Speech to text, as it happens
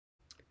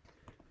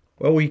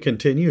Well, we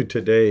continue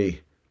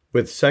today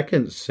with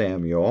Second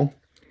Samuel.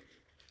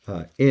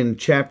 In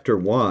chapter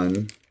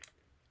 1,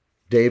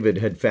 David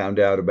had found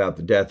out about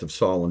the death of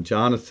Saul and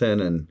Jonathan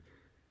and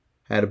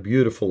had a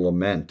beautiful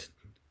lament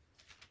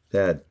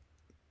that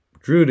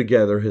drew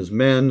together his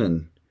men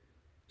and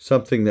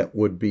something that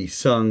would be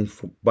sung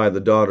by the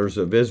daughters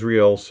of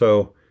Israel.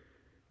 So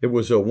it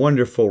was a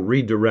wonderful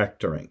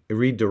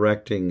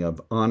redirecting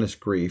of honest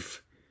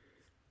grief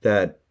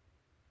that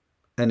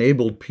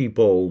enabled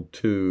people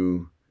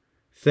to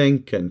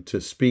think and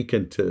to speak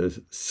and to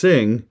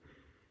sing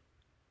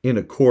in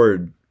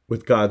accord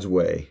with God's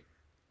way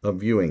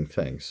of viewing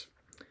things.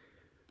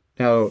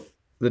 Now,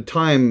 the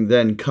time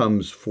then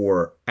comes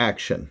for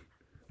action.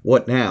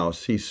 What now?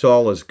 See,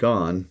 Saul is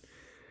gone.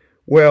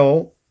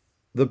 Well,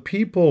 the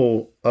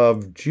people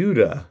of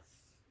Judah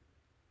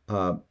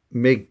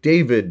make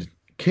David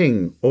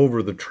king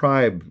over the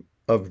tribe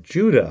of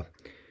Judah.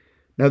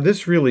 Now,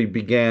 this really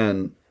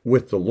began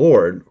with the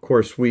Lord. Of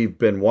course, we've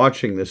been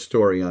watching this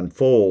story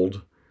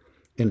unfold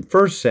in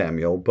 1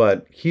 Samuel,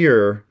 but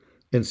here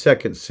in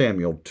 2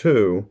 Samuel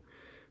 2,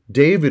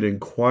 David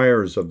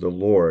inquires of the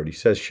Lord. He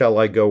says, "Shall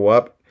I go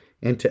up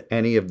into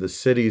any of the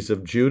cities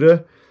of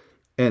Judah?"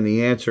 And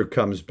the answer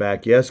comes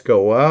back, yes,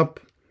 go up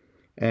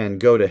and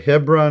go to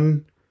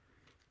Hebron.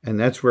 And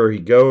that's where he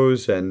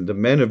goes. And the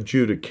men of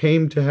Judah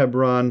came to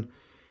Hebron,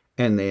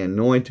 and they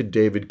anointed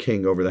David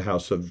king over the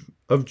house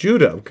of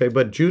Judah. Okay,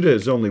 but Judah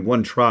is only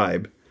one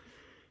tribe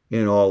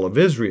in all of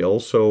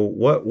Israel. So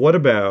what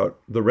about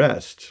the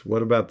rest?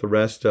 What about the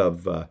rest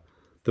of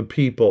the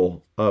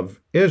people of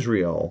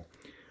Israel?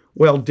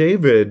 Well,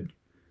 David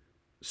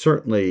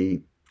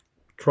certainly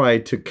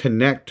tried to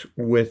connect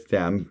with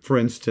them. For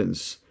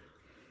instance,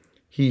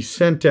 he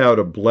sent out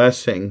a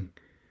blessing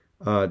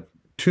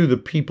to the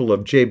people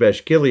of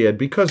Jabesh Gilead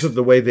because of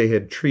the way they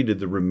had treated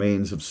the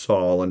remains of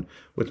Saul, and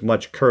with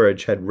much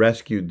courage had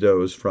rescued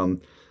those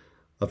from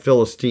a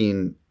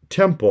Philistine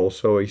temple.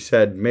 So he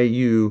said, "May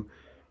you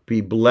be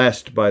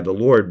blessed by the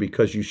Lord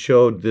because you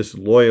showed this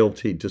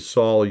loyalty to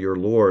Saul your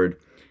Lord,"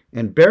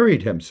 and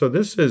buried him. So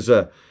this is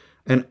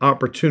an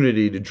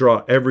opportunity to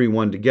draw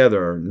everyone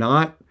together,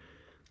 not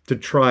to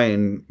try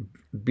and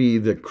be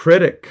the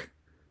critic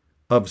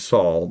of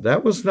Saul.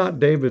 That was not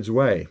David's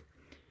way,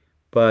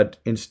 but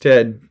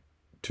instead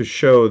to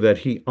show that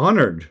he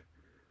honored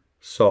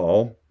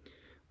Saul.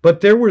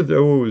 But there were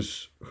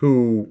those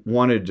who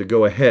wanted to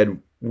go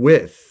ahead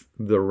with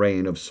the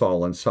reign of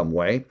Saul in some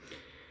way.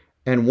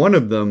 And one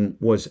of them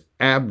was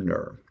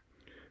Abner,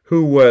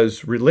 who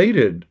was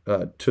related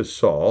to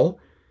Saul.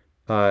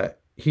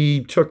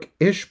 He took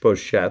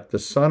Ishbosheth, the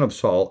son of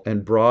Saul,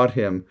 and brought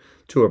him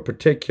to a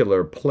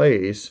particular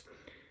place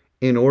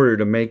in order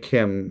to make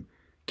him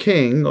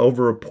king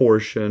over a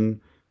portion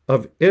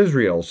of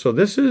Israel. So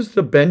this is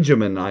the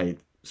Benjaminite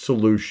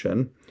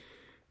solution,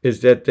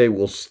 is that they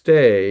will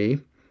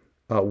stay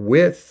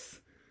with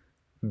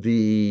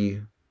the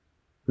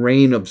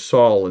reign of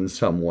Saul in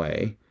some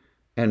way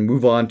and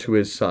move on to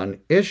his son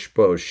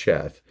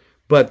Ishbosheth.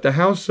 But the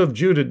house of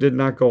Judah did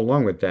not go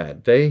along with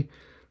that. They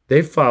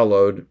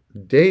followed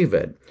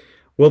David.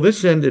 Well,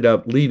 this ended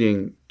up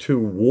leading to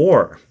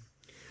war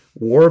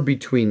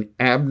between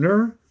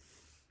Abner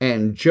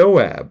and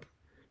Joab.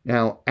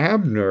 Now,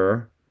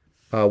 Abner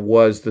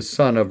was the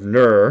son of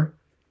Ner,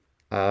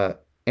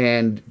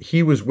 and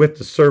he was with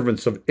the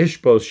servants of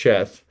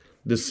Ishbosheth,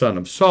 the son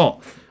of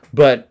Saul.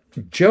 But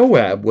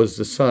Joab was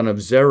the son of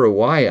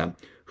Zeruiah,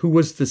 who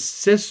was the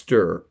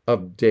sister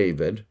of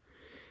David,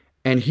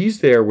 and he's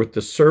there with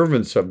the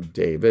servants of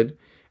David.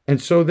 And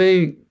so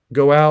they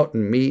go out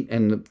and meet,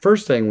 and the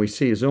first thing we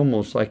see is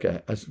almost like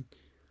a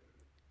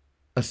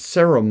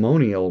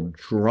ceremonial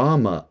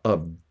drama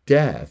of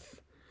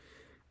death,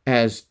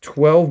 as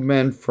 12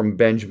 men from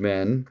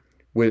Benjamin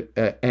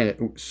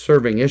and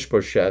serving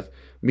Ishbosheth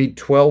meet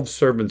 12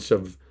 servants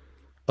of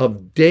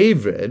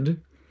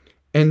David,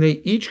 and they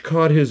each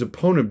caught his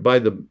opponent by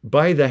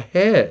the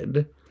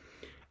head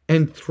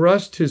and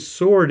thrust his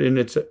sword in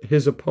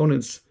his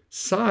opponent's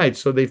side,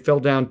 so they fell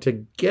down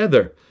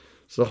together.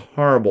 It's a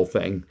horrible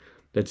thing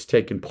that's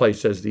taken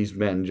place as these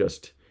men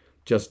just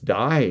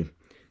die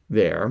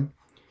there.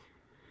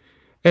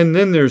 And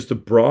then there's the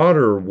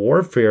broader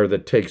warfare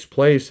that takes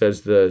place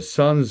as the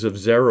sons of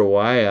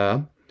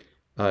Zeruiah,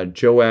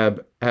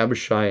 Joab,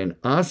 Abishai, and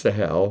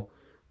Asahel,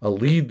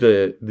 lead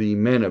the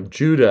men of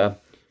Judah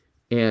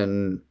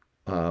in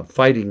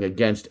fighting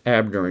against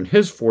Abner and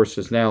his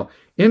forces. Now,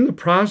 in the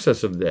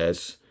process of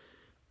this,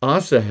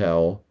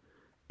 Asahel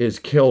is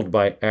killed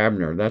by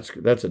Abner.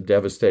 That's a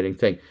devastating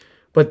thing.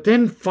 But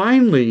then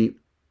finally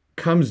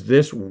comes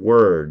this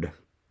word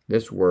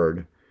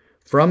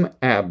from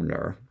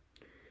Abner.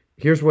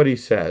 Here's what he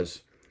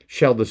says: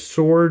 "Shall the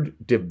sword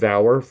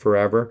devour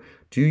forever?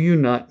 Do you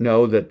not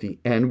know that the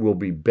end will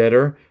be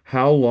bitter?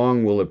 How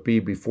long will it be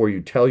before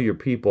you tell your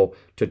people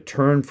to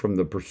turn from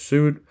the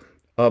pursuit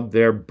of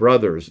their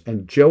brothers?"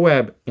 And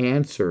Joab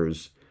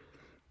answers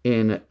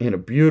in a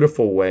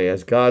beautiful way,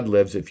 "As God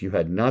lives, if you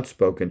had not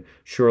spoken,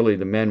 surely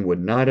the men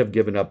would not have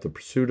given up the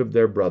pursuit of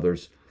their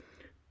brothers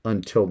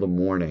until the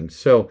morning.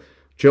 So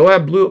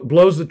Joab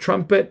blows the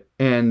trumpet,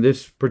 and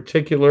this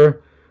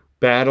particular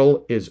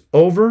battle is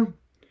over.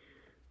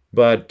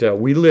 But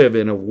we live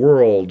in a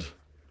world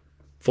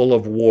full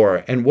of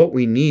war, and what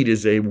we need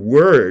is a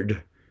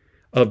word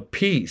of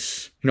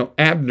peace.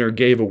 Abner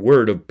gave a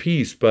word of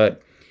peace,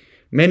 but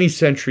many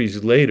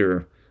centuries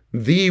later,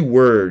 the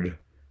word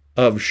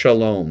of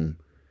shalom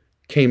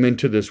came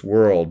into this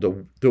world.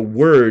 The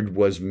word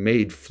was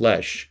made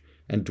flesh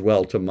and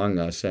dwelt among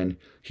us, and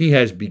he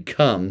has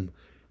become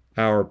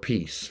our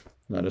peace.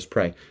 Let us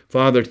pray.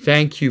 Father,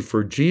 thank you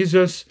for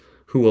Jesus,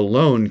 who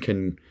alone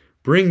can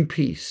bring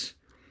peace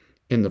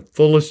in the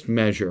fullest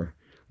measure,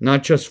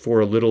 not just for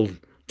a little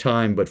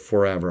time, but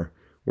forever.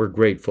 We're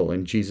grateful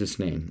in Jesus'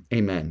 name.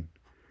 Amen.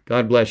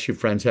 God bless you,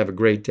 friends. Have a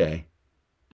great day.